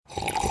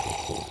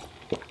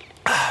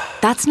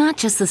That's not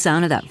just the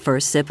sound of that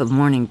first sip of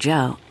Morning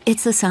Joe.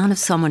 It's the sound of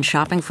someone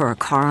shopping for a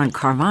car on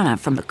Carvana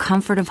from the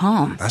comfort of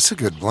home. That's a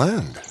good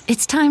blend.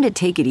 It's time to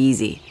take it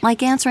easy,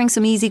 like answering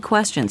some easy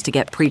questions to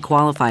get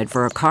pre-qualified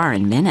for a car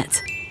in minutes.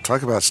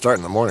 Talk about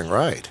starting the morning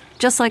right.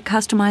 Just like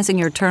customizing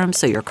your terms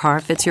so your car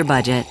fits your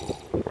budget.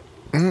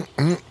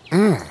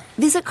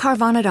 Visit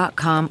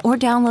Carvana.com or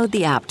download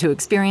the app to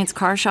experience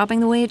car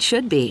shopping the way it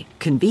should be.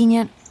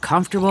 Convenient,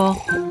 comfortable.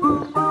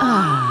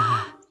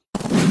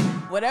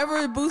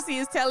 Whatever Boosie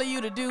is telling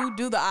you to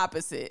do the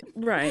opposite.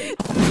 Right.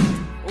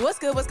 What's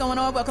good? What's going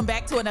on? Welcome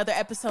back to another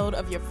episode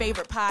of your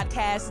favorite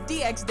podcast,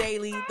 DX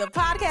Daily, the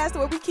podcast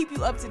where we keep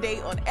you up to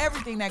date on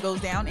everything that goes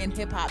down in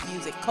hip-hop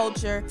music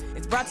culture.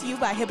 It's brought to you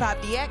by Hip Hop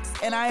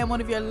DX, and I am one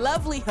of your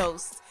lovely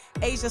hosts,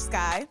 Asia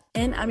Sky.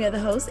 And I'm your other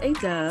host,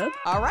 A-Dub.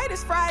 All right,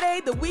 it's Friday.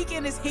 The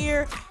weekend is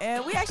here,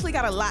 and we actually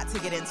got a lot to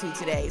get into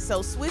today. So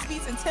Swizz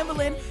Beatz and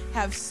Timbaland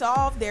have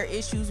solved their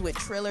issues with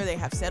Triller. They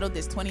have settled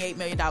this $28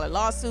 million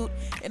lawsuit,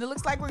 and it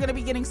looks like we're going to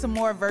be getting some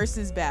more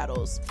versus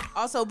battles.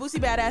 Also,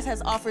 Boosie Badass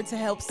has offered to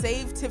help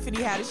save Tiffany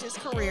Haddish's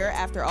career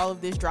after all of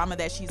this drama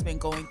that she's been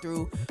going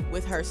through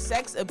with her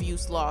sex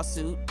abuse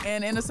lawsuit.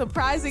 And in a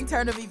surprising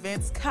turn of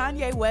events,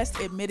 Kanye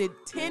West admitted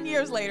 10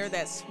 years later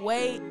that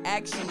Sway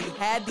actually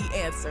had the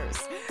answers.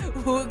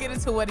 We'll get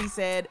into what he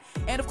said.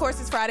 And of course,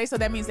 it's Friday, so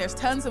that means there's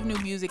tons of new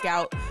music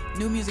out.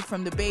 New music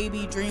from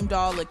DaBaby, Dream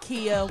Doll,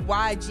 Lakia,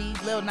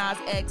 YG, Lil Nas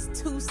X,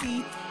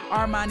 Toosii,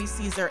 Armani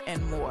Caesar,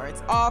 and more.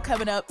 It's all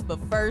coming up, but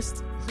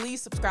first,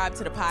 please subscribe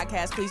to the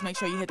podcast. Please make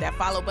sure you hit that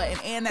follow button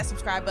and that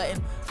subscribe button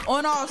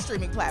on all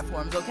streaming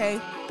platforms, okay?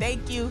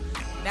 Thank you.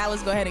 Now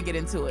let's go ahead and get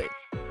into it.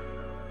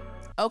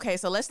 Okay,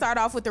 so let's start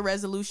off with the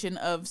resolution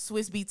of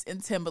Swizz Beatz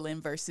and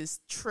Timbaland versus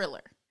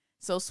Triller.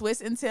 So Swizz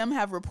and Tim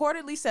have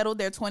reportedly settled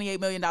their $28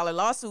 million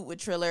lawsuit with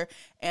Triller,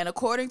 and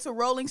according to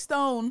Rolling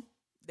Stone,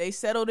 they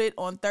settled it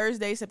on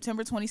Thursday,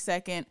 September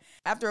 22nd,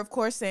 after, of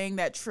course, saying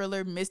that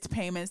Triller missed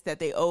payments that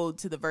they owed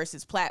to the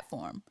Versus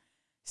platform.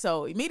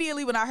 So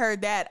immediately when I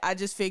heard that, I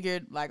just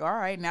figured, like, all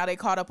right, now they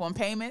caught up on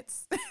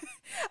payments.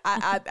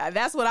 I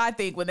that's what I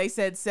think when they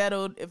said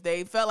settled. If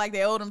they felt like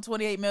they owed them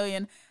 $28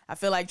 million, I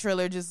feel like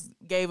Triller just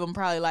gave them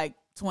probably like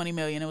 $20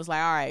 million. It was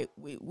like, all right,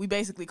 we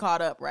basically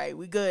caught up, right?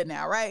 We good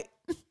now, right?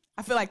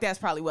 I feel like that's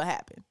probably what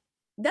happened.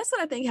 That's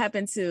what I think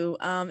happened too.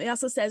 It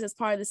also says as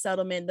part of the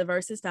settlement, the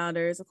Versus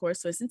founders, of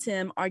course, Swizz and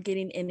Tim, are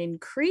getting an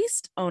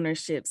increased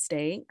ownership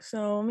stake.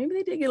 So maybe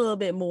they did get a little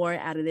bit more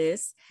out of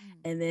this.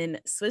 And then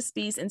Swizz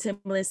Beatz and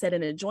Timbaland said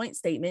in a joint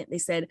statement, they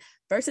said,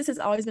 Versus has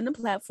always been a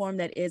platform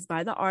that is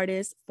by the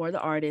artists, for the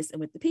artists, and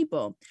with the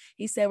people.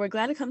 He said, we're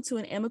glad to come to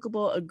an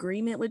amicable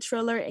agreement with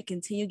Triller and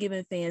continue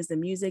giving fans the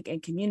music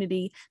and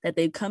community that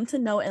they've come to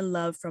know and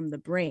love from the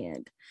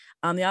brand.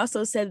 They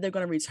also said they're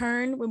going to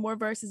return with more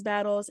Versus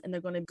battles, and they're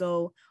going to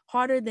go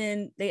harder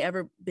than they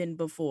ever been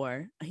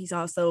before. He's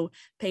also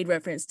paid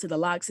reference to the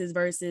Lox's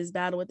Versus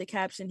battle with the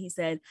caption. He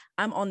said,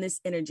 I'm on this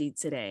energy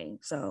today.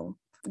 So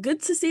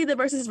good to see the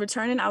Versus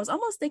returning. I was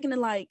almost thinking of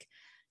like,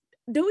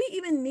 do we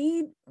even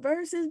need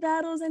Versus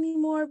battles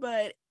anymore?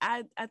 But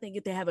I think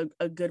if they have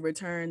a good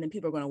return, then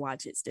people are going to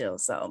watch it still.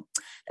 So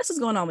that's what's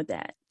going on with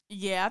that.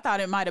 Yeah, I thought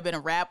it might have been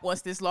a wrap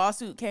once this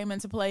lawsuit came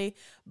into play,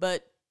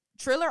 but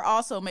Triller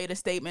also made a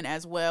statement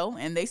as well,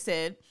 and they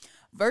said,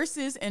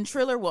 Versus and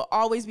Triller will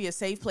always be a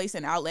safe place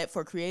and outlet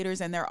for creators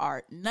and their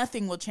art.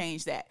 Nothing will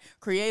change that.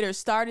 Creators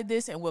started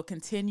this and will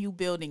continue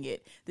building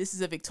it. This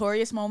is a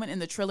victorious moment in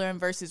the Triller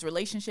and Versus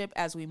relationship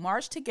as we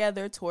march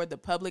together toward the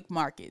public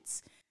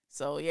markets.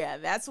 So yeah,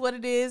 that's what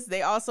it is.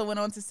 They also went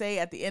on to say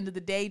at the end of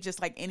the day,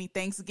 just like any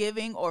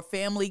Thanksgiving or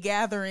family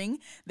gathering,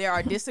 there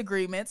are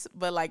disagreements,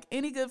 but like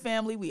any good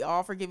family, we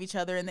all forgive each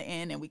other in the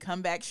end and we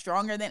come back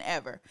stronger than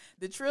ever.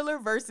 The Triller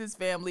Versus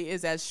family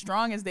is as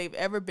strong as they've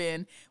ever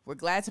been. We're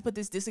glad to put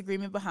this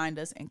disagreement behind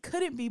us and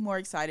couldn't be more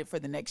excited for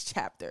the next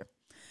chapter.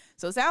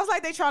 So it sounds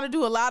like they're trying to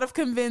do a lot of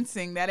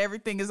convincing that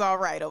everything is all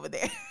right over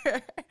there.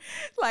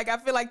 Like, I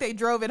feel like they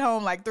drove it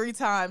home like 3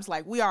 times.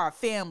 Like, we are a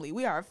family.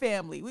 We are a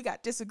family. We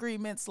got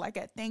disagreements like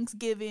at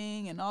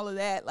Thanksgiving and all of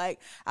that. Like,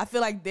 I feel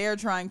like they're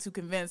trying to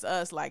convince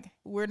us, like,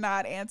 we're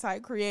not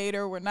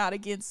anti-creator. We're not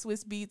against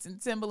Swizz Beatz and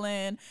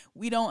Timbaland.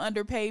 We don't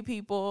underpay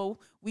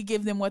people. We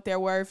give them what they're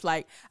worth.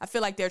 Like, I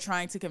feel like they're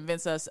trying to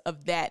convince us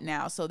of that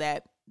now so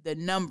that the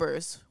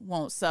numbers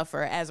won't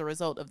suffer as a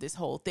result of this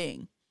whole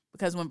thing.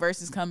 Because when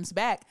Versus comes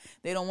back,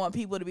 they don't want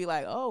people to be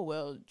like, oh,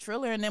 well,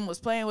 Triller and them was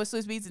playing with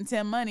Swizz Beatz and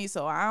Tim Money,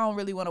 so I don't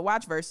really want to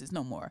watch Versus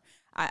no more.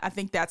 I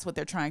think that's what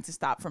they're trying to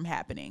stop from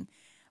happening.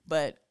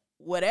 But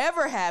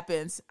whatever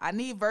happens, I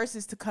need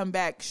Versus to come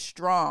back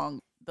strong.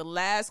 The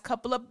last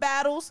couple of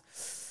battles,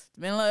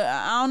 I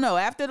don't know,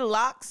 after the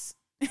Lox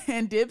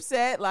and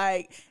Dipset,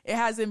 like, it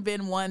hasn't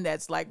been one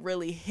that's like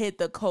really hit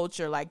the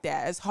culture like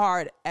that as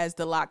hard as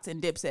the Lox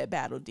and Dipset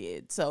battle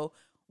did. So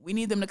we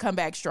need them to come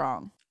back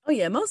strong. Oh,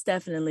 yeah, most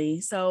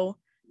definitely. So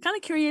kind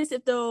of curious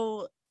if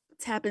they'll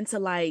tap into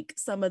like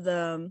some of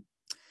the,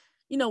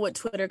 you know, what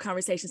Twitter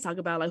conversations talk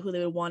about, like who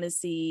they would want to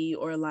see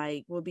or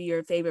like will be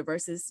your favorite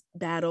Versus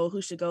battle,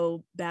 who should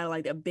go battle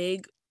like a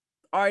big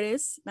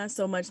artists, not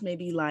so much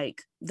maybe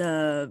like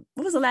what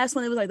was the last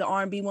one? It was like the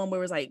R&B one where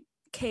it was like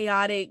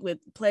chaotic with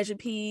Pleasure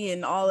P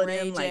and all of Ray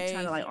them like J.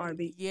 trying to like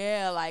R&B.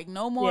 Yeah, like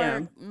no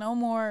more.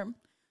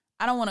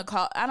 I don't want to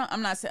call.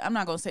 I'm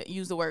not gonna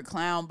use the word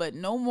clown, but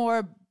no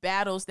more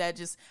battles that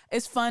just.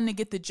 It's fun to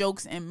get the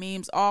jokes and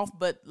memes off,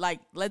 but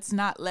like let's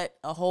not let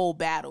a whole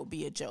battle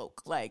be a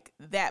joke. Like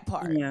that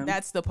part. Yeah.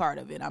 That's the part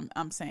of it.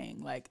 I'm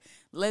saying like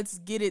let's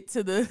get it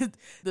to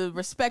the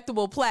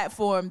respectable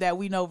platform that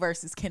we know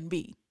Versus can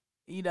be.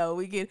 You know,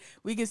 we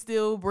can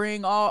still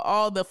bring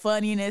all the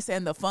funniness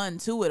and the fun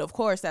to it. Of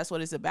course, that's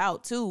what it's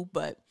about too.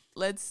 But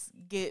let's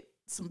get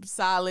some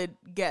solid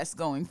guests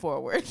going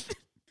forward.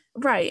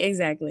 Right,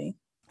 exactly.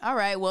 All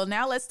right, well,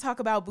 now let's talk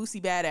about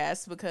Boosie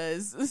Badass,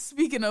 because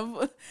speaking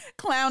of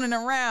clowning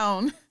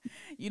around,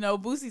 you know,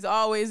 Boosie's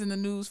always in the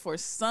news for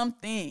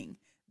something.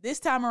 This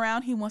time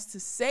around, he wants to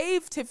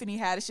save Tiffany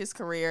Haddish's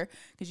career,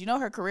 because you know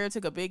her career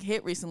took a big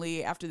hit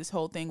recently after this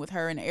whole thing with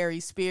her and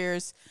Aries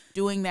Spears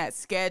doing that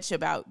sketch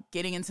about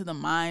getting into the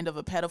mind of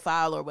a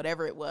pedophile or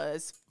whatever it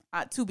was.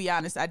 To be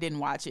honest, I didn't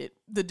watch it.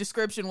 The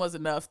description was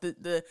enough.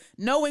 The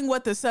knowing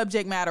what the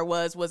subject matter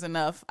was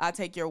enough. I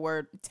take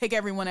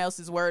everyone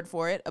else's word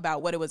for it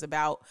about what it was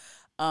about.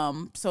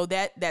 So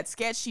that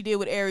sketch she did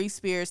with Aries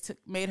Spears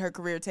made her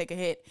career take a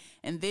hit.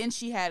 And then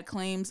she had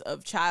claims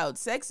of child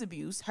sex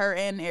abuse, her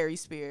and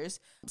Aries Spears.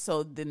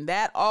 So then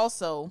that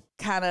also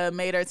kind of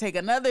made her take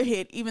another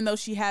hit, even though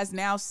she has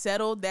now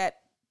settled that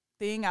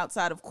thing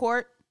outside of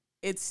court.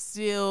 It's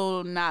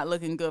still not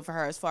looking good for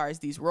her as far as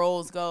these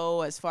roles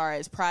go, as far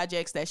as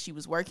projects that she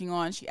was working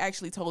on. She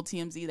actually told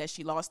TMZ that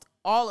she lost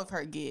all of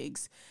her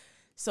gigs.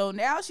 So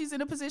now she's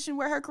in a position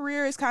where her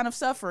career is kind of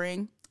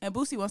suffering, and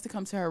Boosie wants to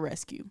come to her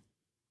rescue.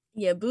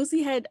 Yeah,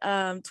 Boosie had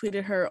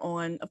tweeted her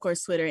on, of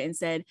course, Twitter and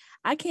said,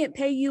 I can't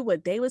pay you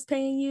what they was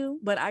paying you,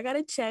 but I got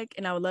a check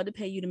and I would love to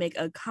pay you to make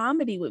a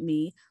comedy with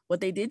me.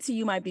 What they did to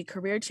you might be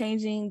career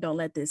changing. Don't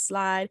let this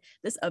slide.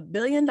 This $1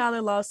 billion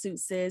lawsuit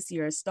says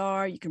you're a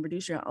star. You can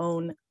produce your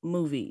own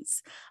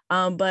movies.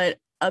 But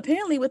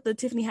apparently with the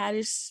Tiffany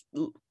Haddish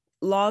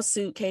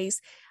lawsuit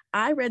case,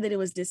 I read that it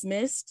was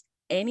dismissed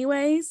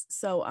anyways.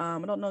 So I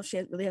don't know if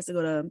she really has to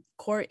go to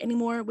court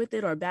anymore with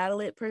it or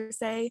battle it per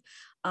se.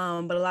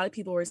 But a lot of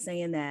people were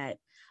saying that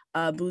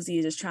Boosie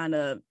is just trying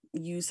to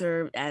use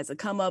her as a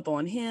come up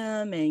on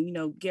him and, you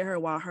know, get her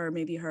while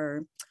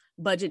her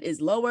budget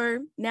is lower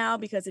now,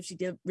 because if she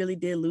really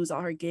did lose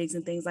all her gigs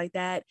and things like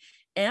that.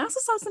 And I also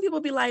saw some people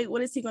be like,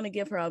 what is he going to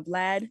give her, a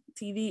Vlad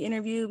TV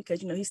interview?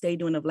 Because, you know, he stayed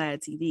doing a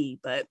Vlad TV,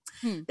 but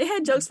they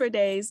had jokes for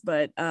days,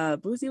 but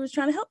Boosie was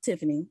trying to help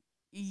Tiffany.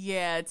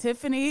 Yeah,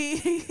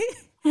 Tiffany,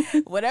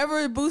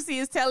 whatever Boosie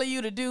is telling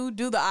you to do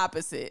the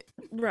opposite.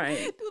 Right.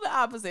 Do the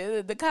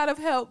opposite. The kind of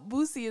help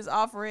Boosie is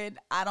offering,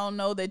 I don't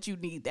know that you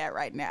need that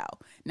right now.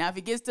 Now, if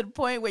it gets to the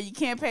point where you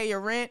can't pay your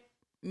rent,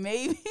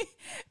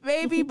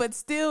 maybe, but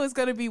still it's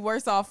going to be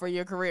worse off for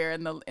your career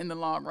in the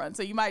long run.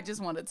 So you might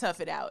just want to tough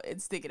it out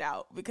and stick it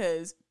out,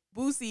 because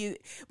Boosie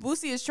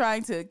is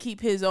trying to keep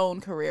his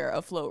own career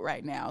afloat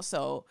right now.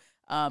 So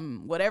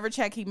whatever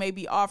check he may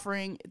be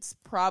offering, it's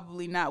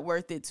probably not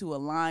worth it to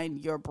align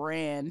your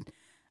brand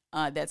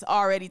that's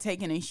already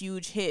taken a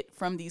huge hit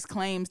from these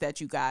claims that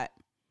you got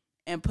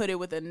and put it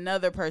with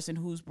another person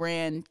whose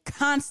brand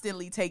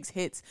constantly takes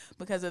hits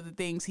because of the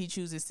things he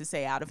chooses to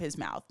say out of his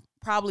mouth.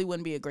 Probably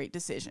wouldn't be a great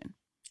decision.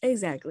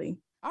 Exactly.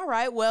 All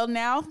right. Well,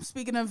 now,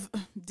 speaking of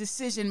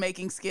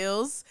decision-making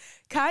skills,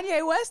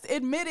 Kanye West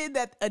admitted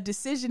that a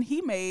decision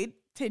he made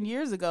 10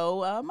 years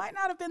ago might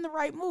not have been the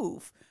right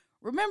move.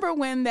 Remember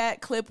when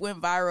that clip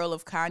went viral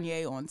of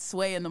Kanye on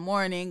Sway in the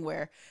Morning,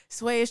 where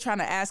Sway is trying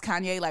to ask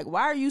Kanye, like,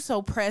 why are you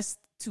so pressed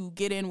to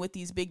get in with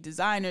these big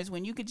designers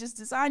when you could just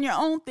design your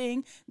own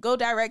thing, go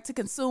direct to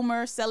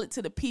consumer, sell it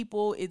to the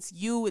people. It's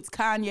you, it's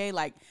Kanye,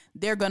 like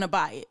they're going to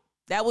buy it.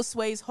 That was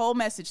Sway's whole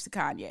message to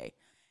Kanye.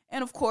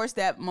 And of course,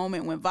 that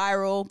moment went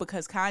viral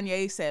because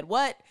Kanye said,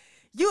 what?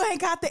 You ain't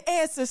got the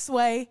answer,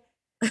 Sway.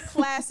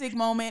 Classic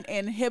moment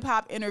in hip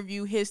hop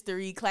interview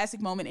history,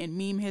 classic moment in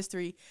meme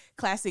history,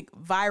 classic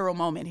viral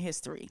moment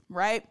history,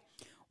 right?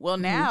 Well,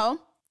 now,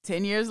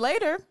 10 years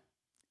later,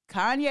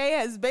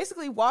 Kanye is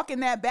basically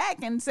walking that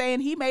back and saying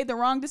he made the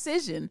wrong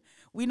decision.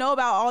 We know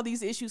about all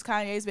these issues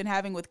Kanye's been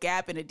having with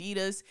Gap and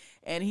Adidas,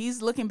 and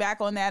he's looking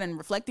back on that and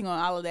reflecting on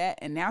all of that,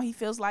 and now he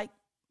feels like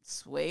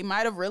Sway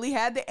might have really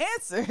had the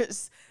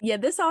answers. Yeah,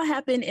 this all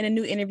happened in a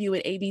new interview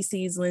with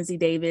ABC's Lindsay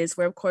Davis,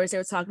 where, of course, they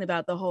were talking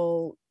about the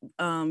whole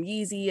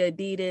Yeezy,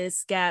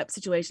 Adidas, Gap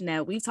situation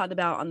that we've talked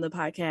about on the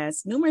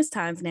podcast numerous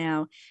times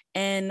now.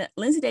 And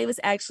Lindsay Davis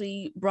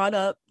actually brought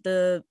up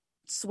the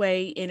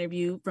Sway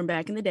interview from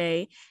back in the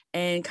day.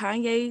 And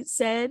Kanye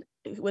said,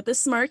 with a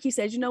smirk, he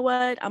said, you know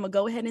what? I'm going to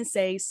go ahead and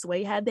say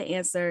Sway had the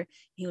answer.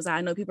 He was like,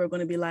 I know people are going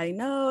to be like,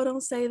 no,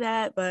 don't say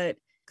that. But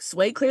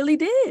Sway clearly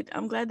did.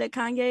 I'm glad that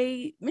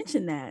Kanye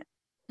mentioned that.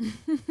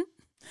 Can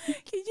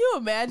you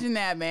imagine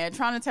that, man?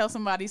 Trying to tell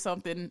somebody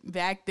something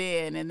back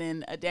then, and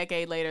then a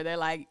decade later, they're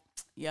like,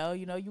 yo,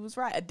 you know, you was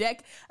right.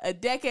 A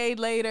decade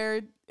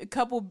later, a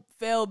couple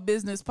failed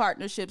business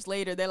partnerships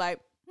later, they're like,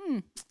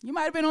 You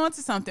might have been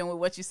onto something with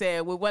what you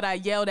said, with what I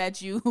yelled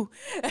at you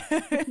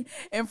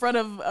in front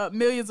of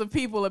millions of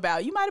people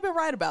about. You might have been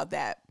right about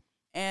that.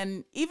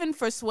 And even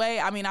for Sway,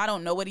 I mean, I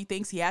don't know what he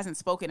thinks. He hasn't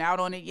spoken out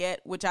on it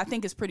yet, which I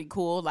think is pretty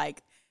cool.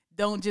 Like,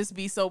 don't just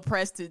be so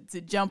pressed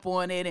to jump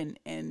on it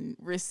and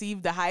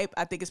receive the hype.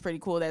 I think it's pretty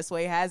cool that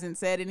Sway hasn't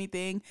said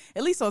anything,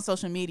 at least on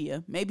social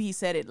media. Maybe he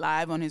said it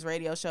live on his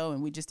radio show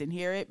and we just didn't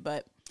hear it.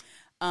 But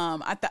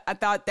I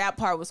thought that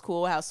part was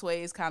cool, how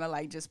Sway is kind of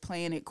like just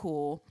playing it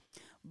cool.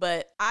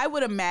 But I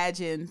would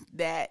imagine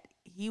that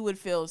he would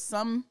feel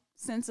some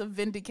sense of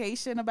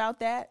vindication about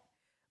that.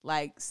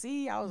 Like,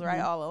 see, I was right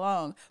all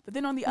along. But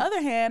then on the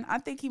other hand, I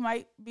think he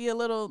might be a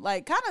little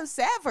like kind of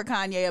sad for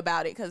Kanye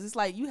about it, because it's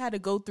like you had to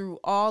go through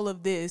all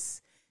of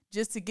this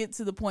just to get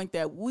to the point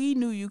that we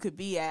knew you could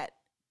be at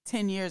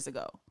 10 years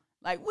ago.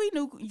 Like, we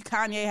knew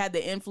Kanye had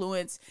the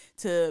influence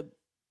to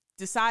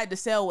decide to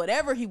sell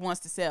whatever he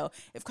wants to sell.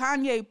 If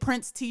Kanye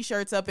prints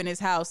t-shirts up in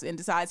his house and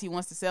decides he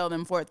wants to sell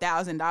them for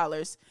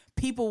 $1,000,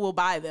 people will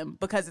buy them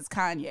because it's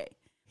Kanye.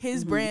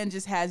 His brand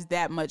just has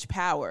that much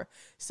power.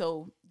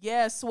 So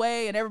yeah,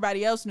 Sway and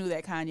everybody else knew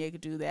that Kanye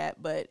could do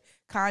that, but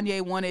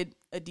Kanye wanted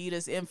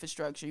Adidas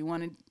infrastructure. He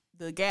wanted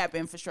the Gap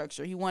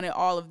infrastructure. He wanted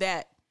all of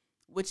that,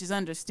 which is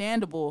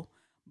understandable.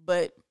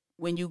 But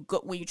when you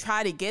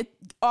try to get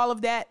all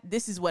of that,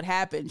 this is what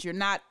happens. You're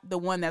not the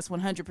one that's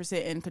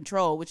 100% in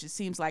control, which it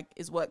seems like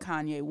is what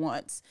Kanye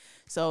wants.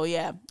 So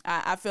yeah,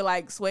 I feel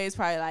like Sway is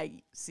probably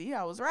like, see,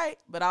 I was right.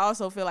 But I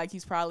also feel like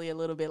he's probably a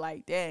little bit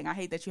like, dang, I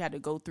hate that you had to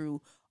go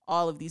through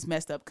all of these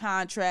messed up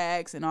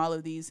contracts and all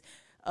of these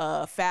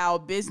foul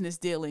business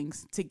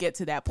dealings to get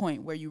to that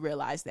point where you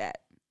realize that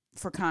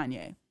for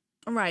Kanye.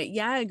 Right.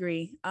 Yeah, I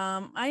agree.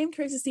 I am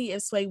curious to see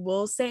if Sway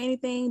will say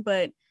anything,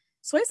 but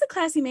Sway's a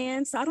classy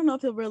man, so I don't know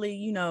if he'll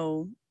really,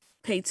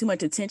 pay too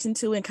much attention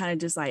to it and kind of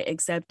just like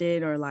accept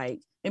it, or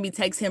like maybe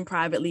text him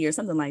privately or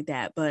something like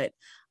that. But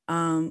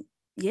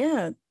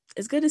yeah,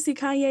 it's good to see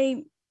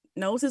Kanye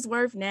knows his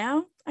worth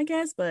now, I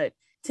guess. But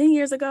 10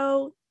 years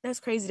ago, that's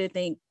crazy to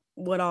think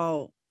what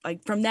all,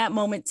 like from that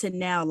moment to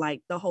now,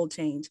 like the whole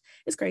change.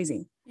 It's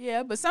crazy.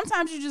 Yeah, but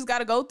sometimes you just got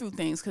to go through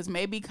things, because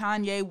maybe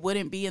Kanye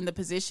wouldn't be in the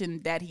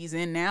position that he's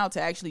in now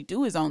to actually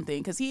do his own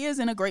thing, because he is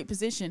in a great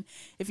position.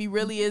 If he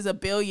really is a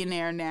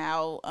billionaire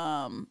now,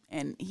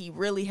 and he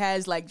really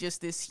has like just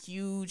this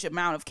huge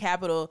amount of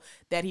capital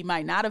that he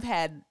might not have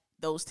had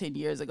those 10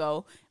 years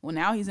ago, well,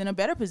 now he's in a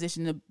better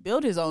position to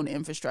build his own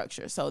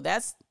infrastructure. So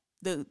that's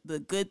the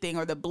good thing,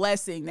 or the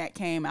blessing that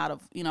came out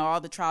of,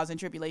 all the trials and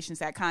tribulations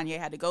that Kanye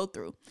had to go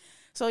through.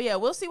 So yeah,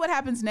 we'll see what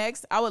happens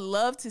next. I would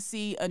love to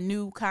see a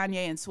new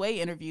Kanye and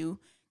Sway interview.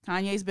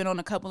 Kanye's been on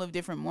a couple of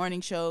different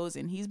morning shows,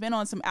 and he's been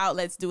on some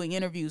outlets doing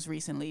interviews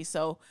recently.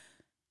 So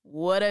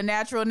what a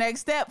natural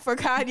next step for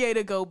Kanye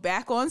to go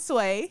back on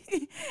Sway,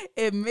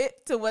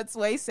 admit to what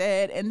Sway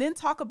said, and then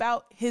talk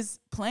about his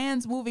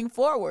plans moving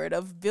forward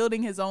of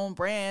building his own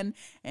brand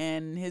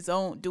and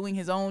doing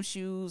his own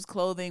shoes,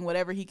 clothing,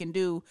 whatever he can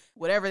do,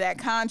 whatever that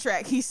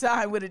contract he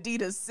signed with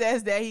Adidas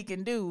says that he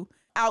can do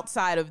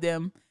outside of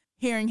them.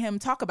 Hearing him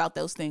talk about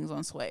those things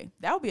on Sway.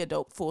 That would be a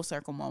dope full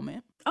circle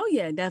moment. Oh,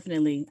 yeah,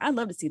 definitely. I'd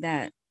love to see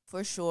that.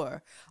 For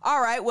sure. All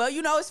right. Well,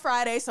 it's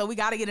Friday, so we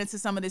got to get into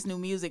some of this new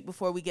music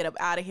before we get up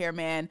out of here,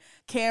 man.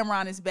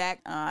 Cam'ron is back.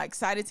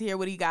 Excited to hear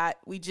what he got.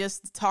 We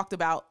just talked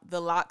about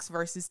the Lox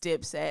versus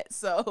Dipset.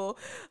 So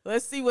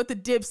let's see what the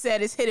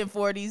Dipset is hitting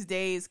for these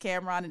days.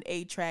 Cam'ron and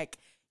A-Trak,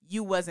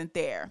 You Wasn't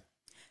There.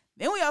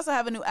 Then we also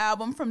have a new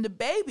album from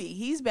DaBaby.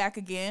 He's back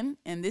again,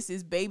 and this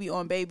is Baby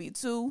on Baby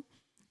 2.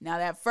 Now,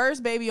 that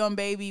first Baby on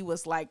Baby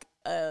was like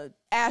a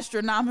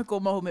astronomical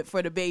moment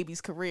for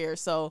DaBaby's career.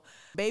 So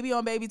Baby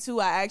on Baby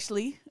 2, I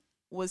actually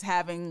was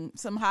having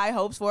some high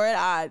hopes for it.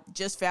 I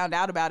just found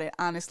out about it,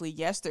 honestly,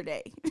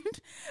 yesterday.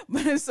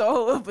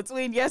 So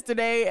between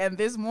yesterday and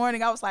this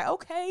morning, I was like,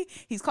 okay,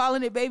 he's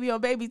calling it Baby on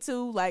Baby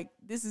 2. Like,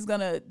 this is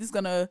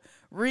gonna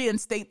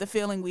reinstate the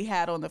feeling we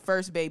had on the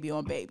first Baby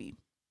on Baby.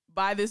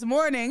 By this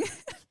morning,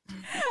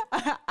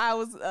 I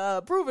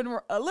was proven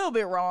a little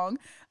bit wrong.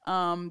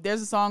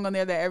 There's a song on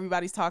there that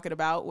everybody's talking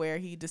about where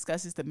he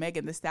discusses the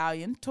Megan Thee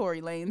Stallion,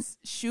 Tory Lanez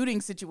shooting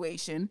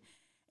situation.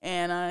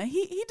 And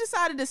he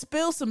decided to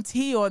spill some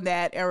tea on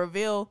that and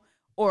reveal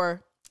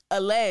or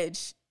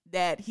allege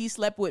that he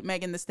slept with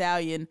Megan Thee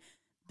Stallion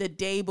the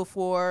day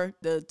before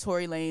the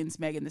Tory Lanez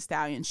Megan Thee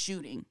Stallion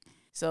shooting.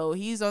 So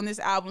he's on this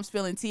album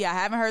spilling tea. I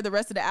haven't heard the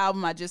rest of the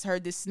album. I just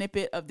heard this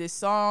snippet of this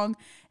song.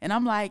 And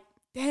I'm like,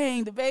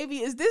 dang,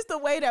 DaBaby, is this the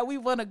way that we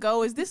want to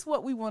go? Is this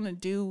what we want to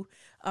do?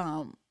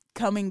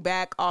 Coming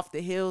back off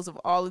the heels of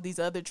all of these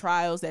other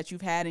trials that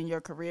you've had in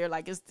your career.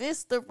 Like, is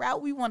this the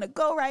route we want to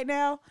go right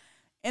now?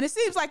 And it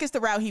seems like it's the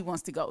route he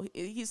wants to go.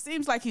 He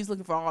seems like he's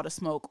looking for all the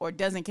smoke, or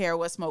doesn't care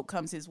what smoke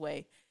comes his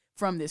way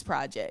from this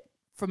project,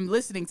 from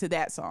listening to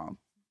that song.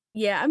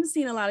 Yeah, I'm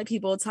seeing a lot of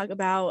people talk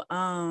about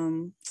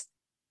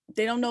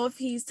they don't know if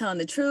he's telling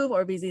the truth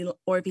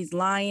or if he's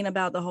lying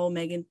about the whole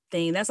Megan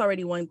thing. That's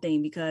already one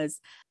thing, because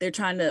they're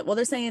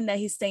saying that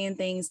he's saying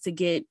things to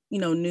get,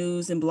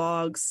 news and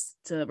blogs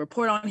to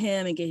report on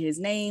him and get his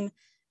name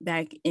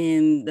back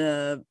in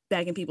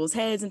people's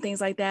heads and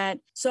things like that.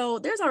 So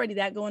there's already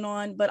that going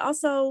on. But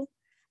also,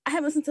 I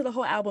haven't listened to the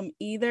whole album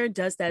either.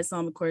 Just that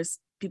song, of course,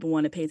 people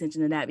want to pay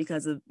attention to that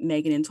because of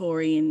Megan and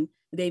Tory, and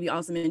the baby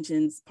also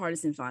mentions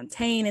Partisan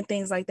Fontaine and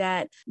things like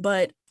that.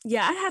 But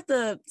yeah, I have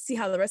to see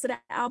how the rest of the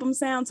album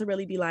sounds to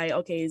really be like,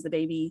 okay, is the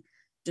baby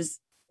just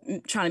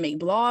trying to make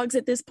blogs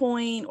at this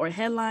point or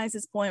headlines at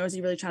this point, or is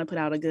he really trying to put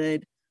out a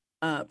good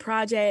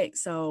project?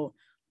 So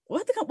we'll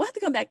have to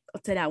come back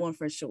to that one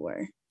for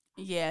sure.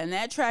 Yeah, and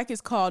that track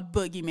is called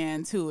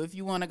Boogeyman too, if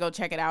you want to go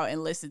check it out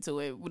and listen to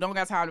it. We don't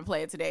got time to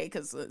play it today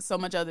because so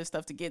much other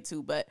stuff to get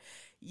to. But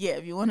yeah,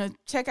 if you want to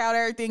check out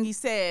everything he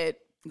said,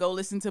 go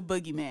listen to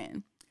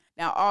Boogeyman.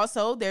 Now,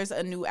 also, there's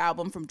a new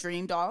album from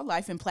Dream Doll,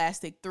 Life in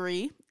Plastic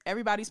 3.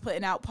 Everybody's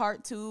putting out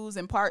part 2s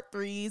and part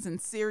 3s and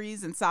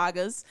series and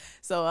sagas.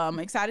 So I'm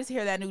excited to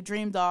hear that new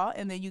Dream Doll.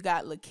 And then you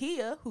got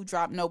Lakia, who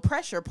dropped No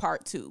Pressure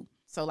part 2.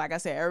 So like I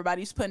said,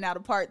 everybody's putting out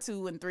a part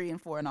 2 and 3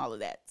 and 4 and all of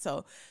that.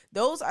 So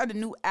those are the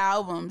new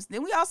albums.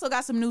 Then we also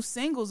got some new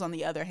singles on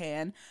the other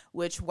hand,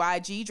 which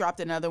YG dropped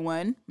another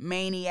one,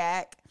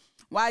 Maniac.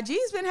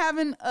 YG's been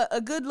having a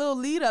good little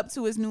lead up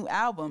to his new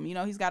album. You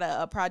know, he's got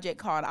a project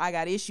called I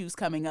Got Issues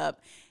coming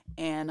up.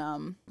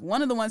 And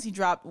one of the ones he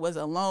dropped was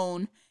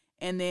Alone.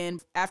 And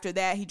then after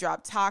that, he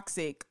dropped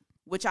Toxic,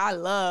 which I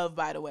love,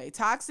 by the way.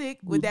 Toxic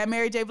with that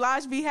Mary J.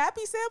 Blige Be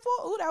Happy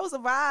sample. Ooh, that was a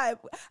vibe.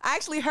 I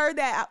actually heard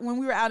that when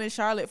we were out in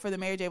Charlotte for the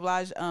Mary J.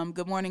 Blige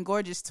Good Morning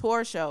Gorgeous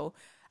tour show.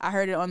 I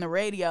heard it on the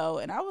radio,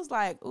 and I was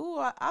like, ooh,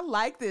 I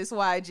like this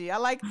YG. I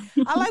like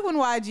when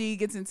YG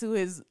gets into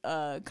his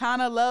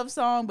kind of love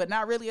song, but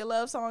not really a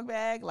love song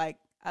bag. Like,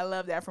 I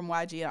love that from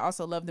YG. I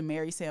also love the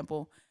Mary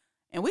sample.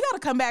 And we got to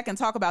come back and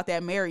talk about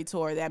that Mary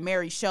tour, that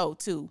Mary show,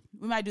 too.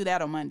 We might do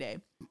that on Monday.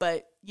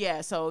 But, yeah,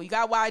 so you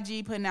got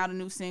YG putting out a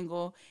new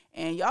single,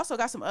 and you also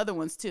got some other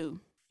ones, too.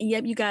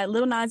 Yep, you got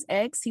Lil Nas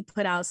X. He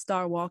put out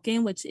Star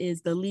Walking, which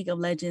is the League of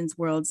Legends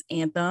World's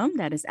anthem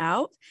that is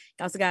out.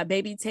 You also got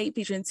Baby Tate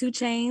featuring 2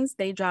 Chainz.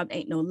 They dropped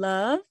Ain't No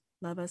Love.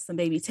 Love us some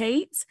Baby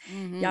Tate.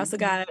 You also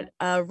got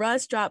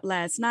Russ dropped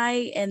last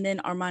night, and then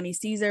Armani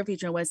Caesar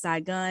featuring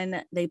Westside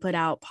Gunn. They put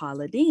out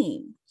Paula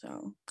Deen.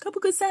 So a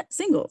couple good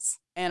singles.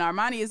 And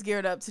Armani is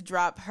geared up to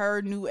drop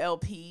her new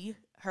LP,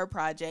 her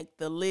project,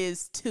 The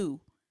Liz 2.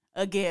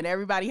 Again,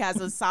 everybody has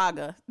a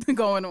saga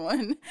going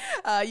on.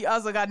 You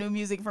also got new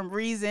music from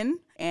Reason,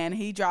 and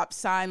he dropped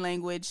Sign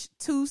Language.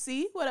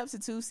 Tusi, what up to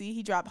Tusi?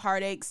 He dropped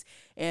Heartaches,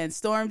 and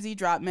Stormzy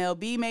dropped Mel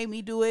B Made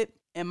Me Do It.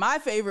 And my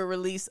favorite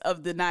release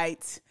of the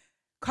night,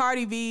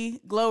 Cardi B,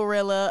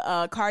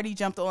 Glorilla. Cardi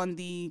jumped on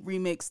the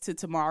remix to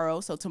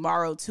Tomorrow, so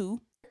Tomorrow 2.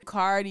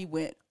 Cardi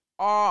went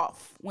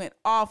off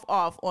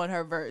on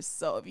her verse.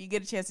 So if you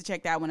get a chance to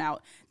check that one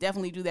out,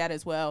 definitely do that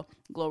as well.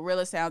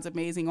 Glorilla sounds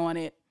amazing on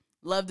it.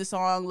 Love the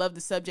song, love the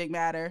subject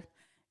matter.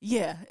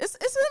 Yeah, it's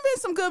been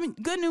some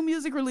good new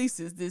music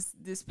releases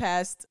this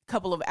past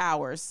couple of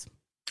hours.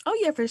 Oh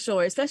yeah, for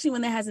sure. Especially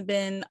when there hasn't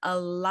been a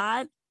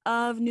lot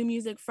of New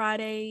Music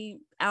Friday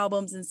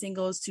albums and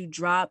singles to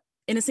drop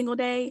in a single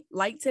day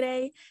like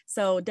today.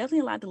 So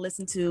definitely a lot to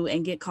listen to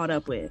and get caught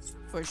up with.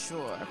 For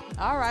sure.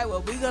 All right,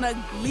 well, we're going to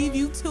leave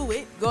you to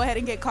it. Go ahead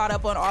and get caught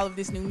up on all of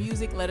this new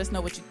music. Let us know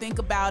what you think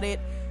about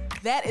it.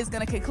 That is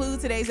going to conclude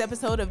today's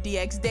episode of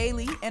DX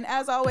Daily. And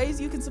as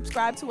always, you can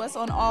subscribe to us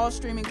on all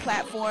streaming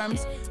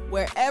platforms,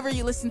 wherever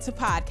you listen to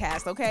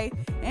podcasts, okay?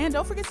 And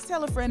don't forget to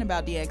tell a friend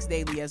about DX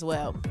Daily as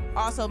well.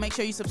 Also, make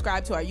sure you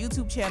subscribe to our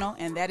YouTube channel,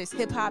 and that is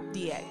Hip Hop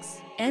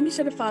DX. And be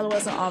sure to follow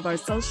us on all of our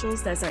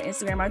socials. That's our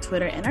Instagram, our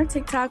Twitter, and our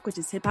TikTok, which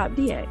is Hip Hop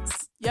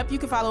DX. Yep, you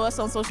can follow us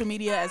on social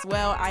media as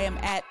well. I am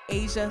at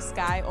Asia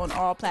Sky on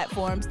all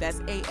platforms. That's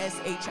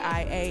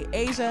ASHIA,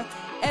 Asia,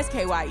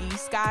 SKYE,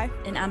 Sky.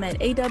 And I'm at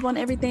ADUB on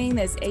everything.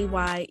 That's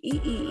AYEEEDUBB.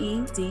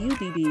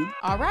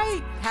 All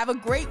right. Have a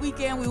great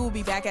weekend. We will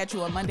be back at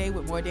you on Monday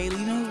with more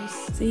daily news.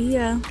 See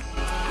ya.